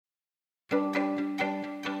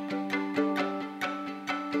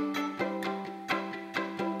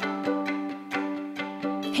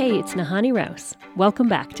Hey, it's Nahani Rouse. Welcome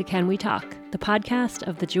back to Can We Talk, the podcast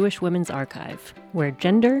of the Jewish Women's Archive, where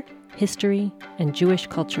gender, history, and Jewish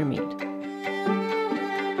culture meet.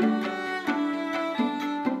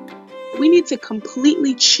 We need to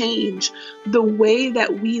completely change the way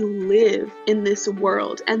that we live in this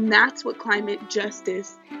world. And that's what climate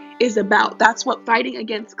justice is about. That's what fighting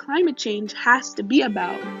against climate change has to be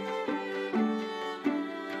about.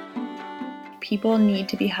 People need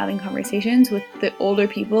to be having conversations with the older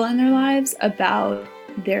people in their lives about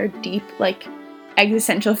their deep,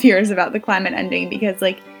 existential fears about the climate ending, because,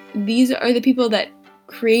 these are the people that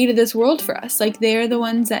created this world for us. They're the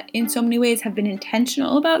ones that in so many ways have been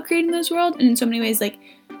intentional about creating this world, and in so many ways,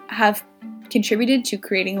 have contributed to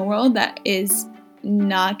creating a world that is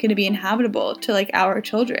not going to be inhabitable to, our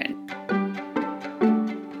children.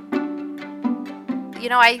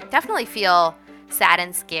 I definitely feel sad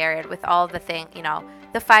and scared with all the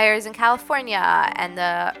the fires in California and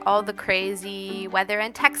all the crazy weather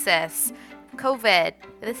in Texas, COVID.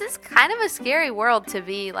 This is kind of a scary world to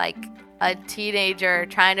be a teenager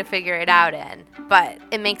trying to figure it out in, but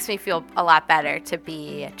it makes me feel a lot better to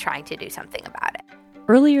be trying to do something about it.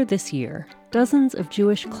 Earlier this year, dozens of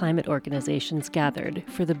Jewish climate organizations gathered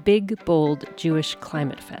for the Big, Bold Jewish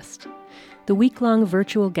Climate Fest. The week-long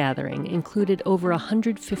virtual gathering included over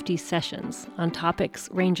 150 sessions on topics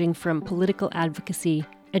ranging from political advocacy,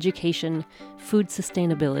 education, food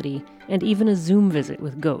sustainability, and even a Zoom visit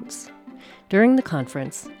with goats. During the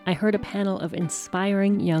conference, I heard a panel of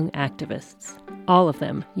inspiring young activists, all of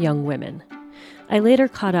them young women. I later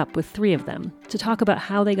caught up with 3 of them to talk about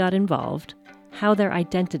how they got involved, how their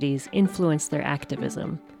identities influence their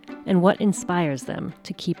activism, and what inspires them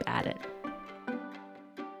to keep at it.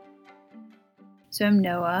 So I'm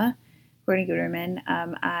Noah Gordon-Guterman.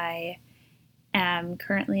 I am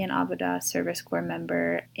currently an Avodah Service Corps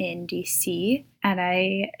member in DC, and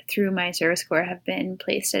I, through my service corps, have been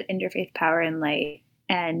placed at Interfaith Power and Light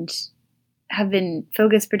and have been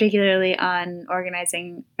focused particularly on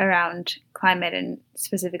organizing around climate and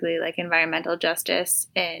specifically environmental justice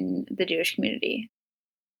in the Jewish community.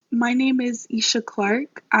 My name is Isha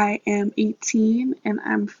Clark. I am 18 and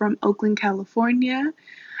I'm from Oakland, California.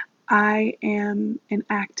 I am an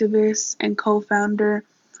activist and co-founder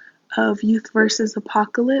of Youth versus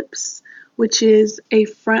Apocalypse, which is a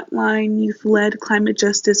frontline youth-led climate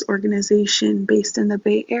justice organization based in the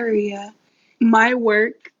Bay Area. My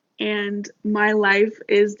work and my life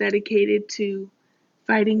is dedicated to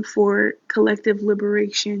fighting for collective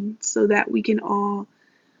liberation so that we can all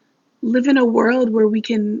live in a world where we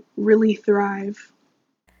can really thrive.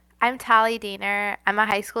 I'm Tali Diener. I'm a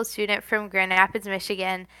high school student from Grand Rapids,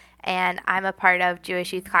 Michigan, and I'm a part of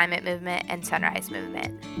Jewish Youth Climate Movement and Sunrise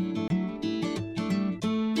Movement.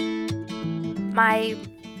 My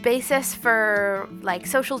basis for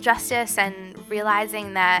social justice and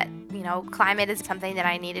realizing that climate is something that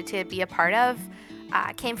I needed to be a part of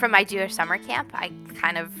came from my Jewish summer camp. I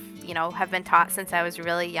kind of have been taught since I was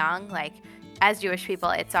really young, as Jewish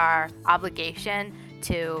people, it's our obligation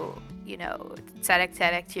to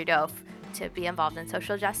tzedek tirdof, to be involved in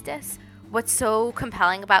social justice. What's so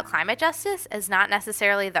compelling about climate justice is not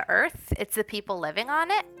necessarily the earth, it's the people living on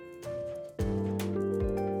it.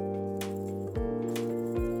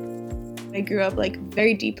 I grew up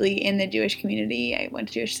very deeply in the Jewish community. I went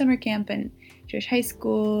to Jewish summer camp and Jewish high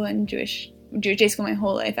school and Jewish day school my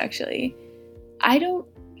whole life, actually. I don't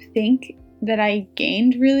think that I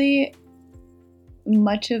gained really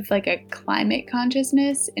much of a climate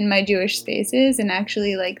consciousness in my Jewish spaces, and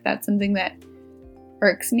actually that's something that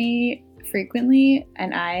irks me frequently,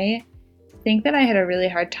 and I think that I had a really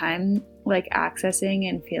hard time accessing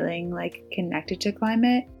and feeling connected to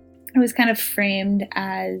climate. It was kind of framed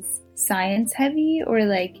as science heavy or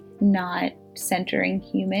not centering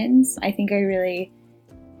humans. I think I really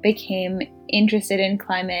became interested in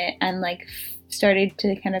climate and started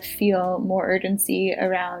to kind of feel more urgency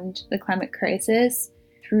around the climate crisis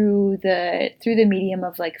through the medium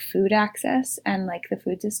of food access and the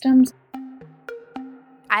food systems.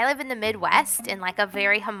 I live in the Midwest in a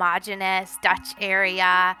very homogenous Dutch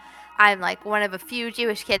area. I'm one of a few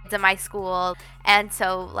Jewish kids in my school, and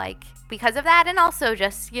so because of that, and also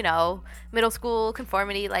just middle school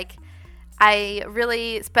conformity, I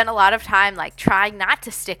really spent a lot of time trying not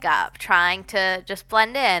to stick up, trying to just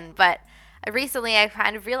blend in. But recently I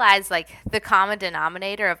kind of realized the common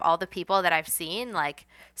denominator of all the people that I've seen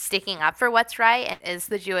sticking up for what's right is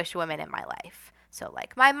the Jewish women in my life. So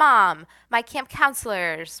my mom, my camp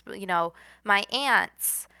counselors, my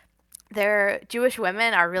aunts, their Jewish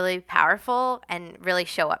women are really powerful and really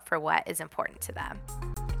show up for what is important to them.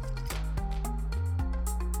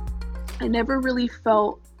 I never really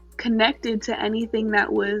felt connected to anything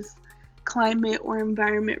that was climate or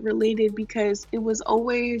environment related because it was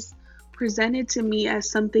always presented to me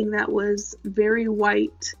as something that was very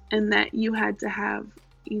white and that you had to have,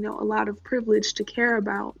 a lot of privilege to care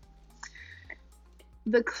about.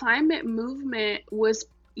 The climate movement was,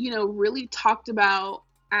 really talked about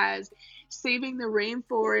as saving the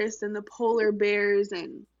rainforest and the polar bears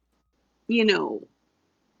and,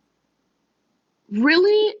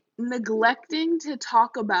 really neglecting to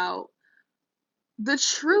talk about the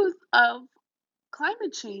truth of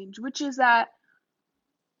climate change, which is that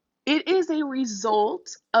it is a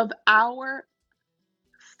result of our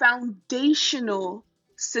foundational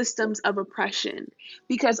systems of oppression,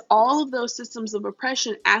 because all of those systems of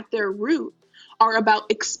oppression at their root are about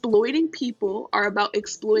exploiting people, are about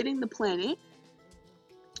exploiting the planet,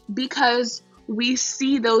 because we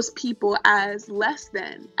see those people as less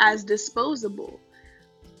than, as disposable.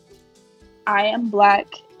 I am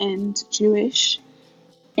Black and Jewish,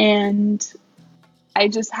 and I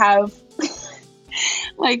just have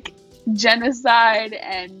like genocide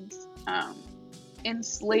and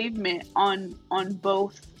enslavement on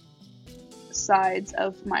both sides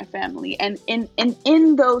of my family, and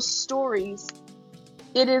in those stories,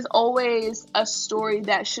 it is always a story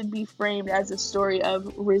that should be framed as a story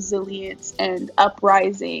of resilience and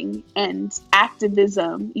uprising and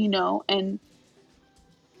activism, and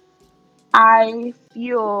I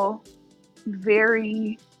feel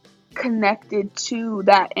very connected to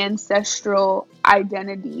that ancestral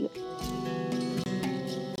identity.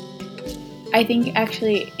 I think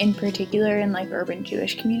actually in particular in like urban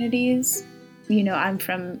Jewish communities, I'm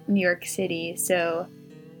from New York City, so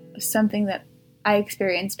something that I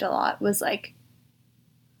experienced a lot was like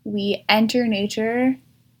we enter nature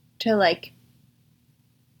to like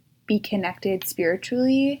be connected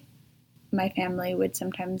spiritually. My family would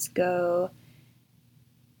sometimes go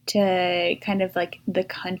to kind of like the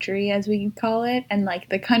country, as we call it, and like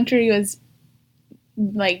the country was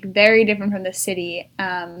like very different from the city,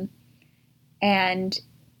 and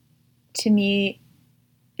to me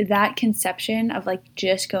that conception of like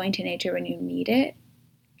just going to nature when you need it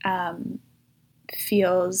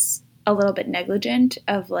feels a little bit negligent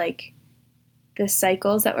of like the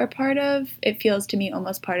cycles that we're part of. It feels to me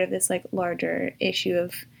almost part of this like larger issue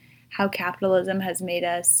of how capitalism has made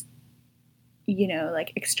us,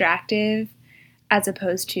 like extractive as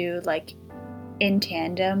opposed to like in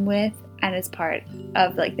tandem with and as part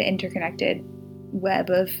of like the interconnected web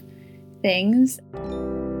of things.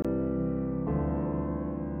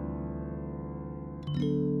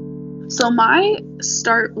 So my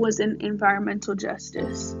start was in environmental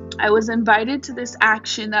justice. I was invited to this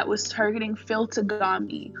action that was targeting Phil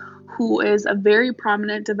Tagami, who is a very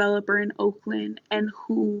prominent developer in Oakland and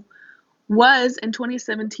who was in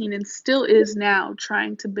 2017 and still is now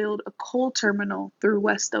trying to build a coal terminal through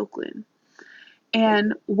West Oakland.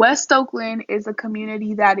 And West Oakland is a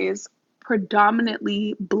community that is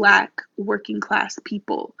predominantly Black working class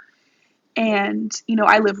people. And,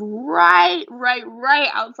 I live right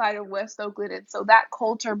outside of West Oakland. And so that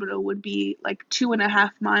coal terminal would be like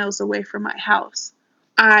 2.5 miles away from my house.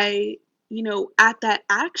 I, at that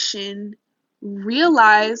action,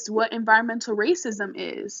 realized what environmental racism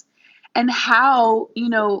is and how,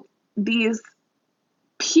 these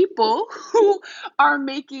people who are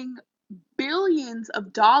making billions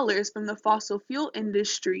of dollars from the fossil fuel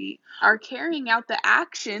industry are carrying out the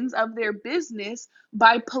actions of their business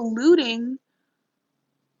by polluting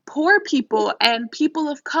poor people and people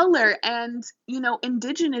of color and,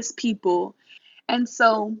 indigenous people. And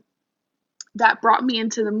so that brought me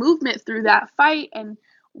into the movement through that fight, and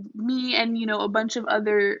me and, a bunch of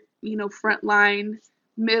other, frontline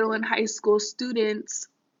middle and high school students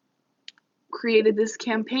created this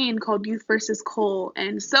campaign called Youth versus Coal,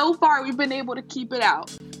 and so far we've been able to keep it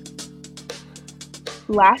out.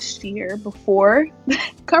 Last year, before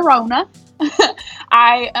Corona,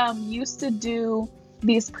 I used to do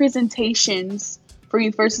these presentations for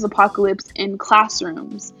Youth versus Apocalypse in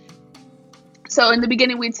classrooms. So in the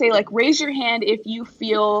beginning, we'd say like, raise your hand if you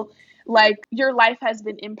feel like your life has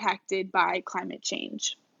been impacted by climate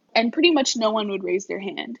change. And pretty much no one would raise their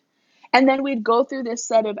hand. And then we'd go through this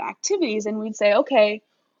set of activities and we'd say, okay,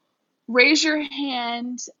 raise your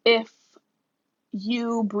hand if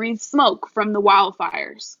you breathe smoke from the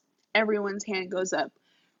wildfires. Everyone's hand goes up.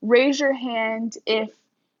 Raise your hand if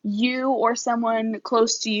you or someone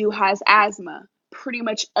close to you has asthma. Pretty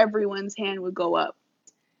much everyone's hand would go up.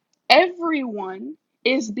 Everyone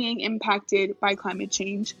is being impacted by climate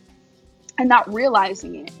change and not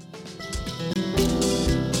realizing it.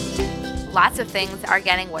 Lots of things are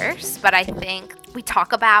getting worse, but I think we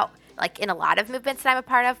talk about like in a lot of movements that I'm a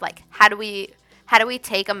part of, like how do we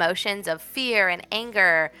take emotions of fear and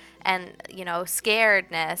anger and,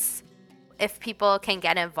 scaredness? If people can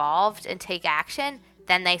get involved and take action,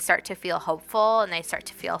 then they start to feel hopeful and they start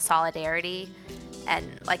to feel solidarity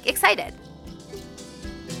and like excited.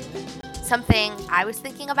 Something I was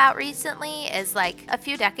thinking about recently is like a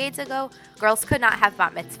few decades ago, girls could not have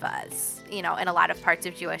bat mitzvahs, in a lot of parts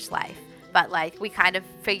of Jewish life. But like we kind of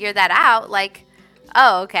figured that out, like,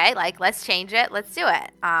 oh, okay, like let's change it, let's do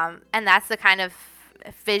it. And that's the kind of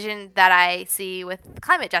vision that I see with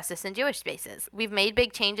climate justice in Jewish spaces. We've made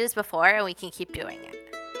big changes before and we can keep doing it.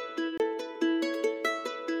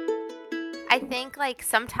 I think like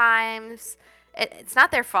sometimes it's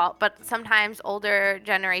not their fault, but sometimes older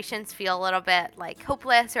generations feel a little bit like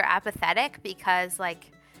hopeless or apathetic because like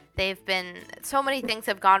so many things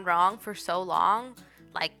have gone wrong for so long,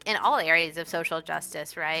 like in all areas of social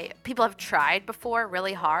justice, right? People have tried before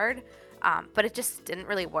really hard, but it just didn't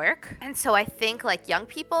really work. And so I think like young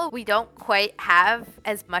people, we don't quite have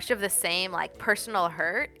as much of the same like personal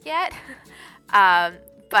hurt yet.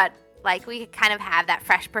 But like we kind of have that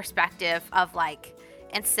fresh perspective of like,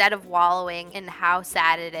 instead of wallowing in how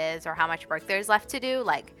sad it is or how much work there's left to do,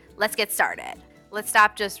 like, let's get started. Let's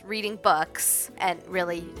stop just reading books and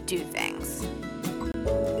really do things.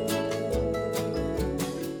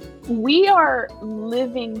 We are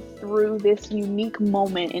living through this unique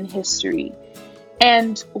moment in history.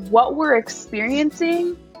 And what we're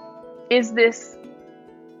experiencing is this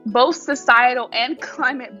both societal and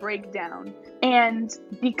climate breakdown. And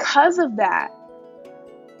because of that,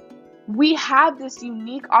 we have this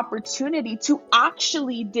unique opportunity to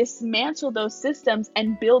actually dismantle those systems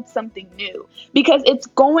and build something new, because it's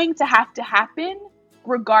going to have to happen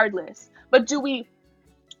regardless. But do we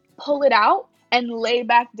pull it out and lay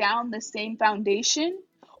back down the same foundation,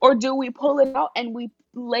 or do we pull it out and we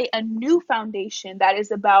lay a new foundation that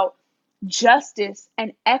is about justice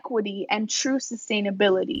and equity and true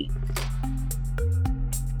sustainability?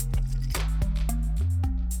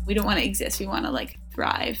 We don't want to exist. We want to like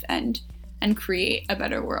thrive and create a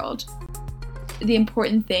better world. The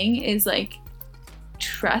important thing is like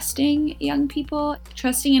trusting young people,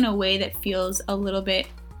 trusting in a way that feels a little bit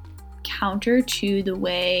counter to the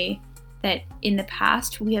way that in the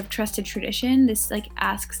past we have trusted tradition. This like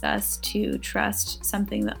asks us to trust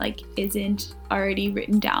something that like isn't already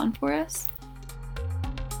written down for us.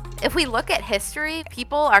 If we look at history,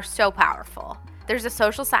 people are so powerful. There's a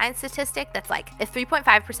social science statistic that's like, if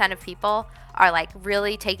 3.5% of people are like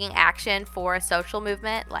really taking action for a social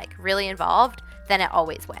movement, like really involved, then it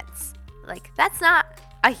always wins. Like, that's not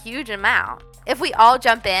a huge amount. If we all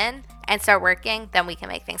jump in and start working, then we can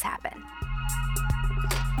make things happen.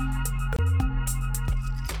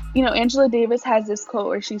 Angela Davis has this quote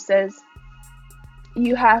where she says,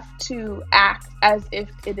 you have to act as if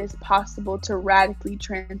it is possible to radically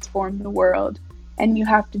transform the world, and you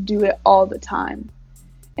have to do it all the time.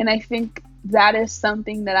 And I think that is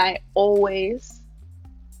something that I always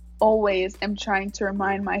am trying to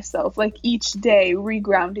remind myself, like each day,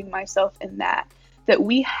 regrounding myself in that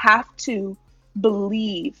we have to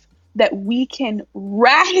believe that we can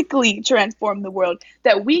radically transform the world,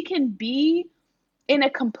 that we can be in a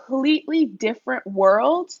completely different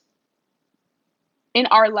world in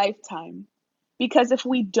our lifetime. Because if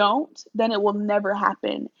we don't, then it will never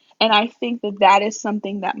happen. And I think that is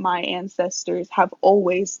something that my ancestors have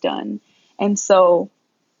always done. And so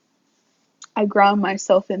I ground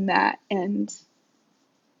myself in that and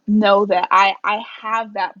know that I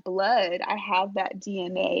have that blood, I have that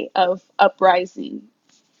DNA of uprising,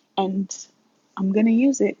 and I'm going to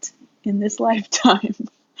use it in this lifetime.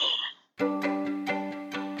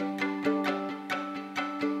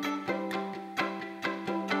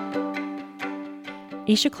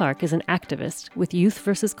 Isha Clark is an activist with Youth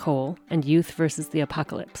vs. Coal and Youth vs. the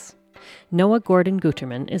Apocalypse. Noah Gordon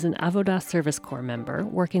Guterman is an Avodah Service Corps member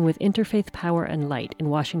working with Interfaith Power and Light in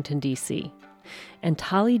Washington, D.C. And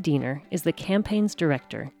Tali Diener is the campaign's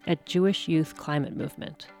director at Jewish Youth Climate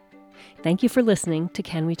Movement. Thank you for listening to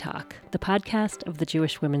Can We Talk, the podcast of the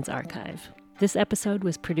Jewish Women's Archive. This episode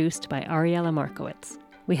was produced by Ariella Markowitz.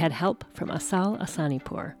 We had help from Asal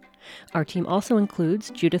Asanipur. Our team also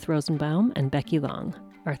includes Judith Rosenbaum and Becky Long.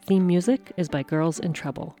 Our theme music is by Girls in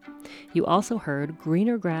Trouble. You also heard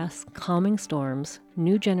Greener Grass, Calming Storms,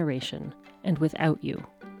 New Generation, and Without You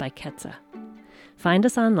by Ketza. Find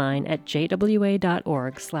us online at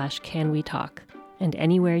jwa.org/canwetalk and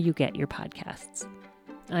anywhere you get your podcasts.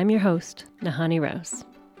 I'm your host, Nahani Rose.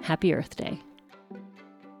 Happy Earth Day.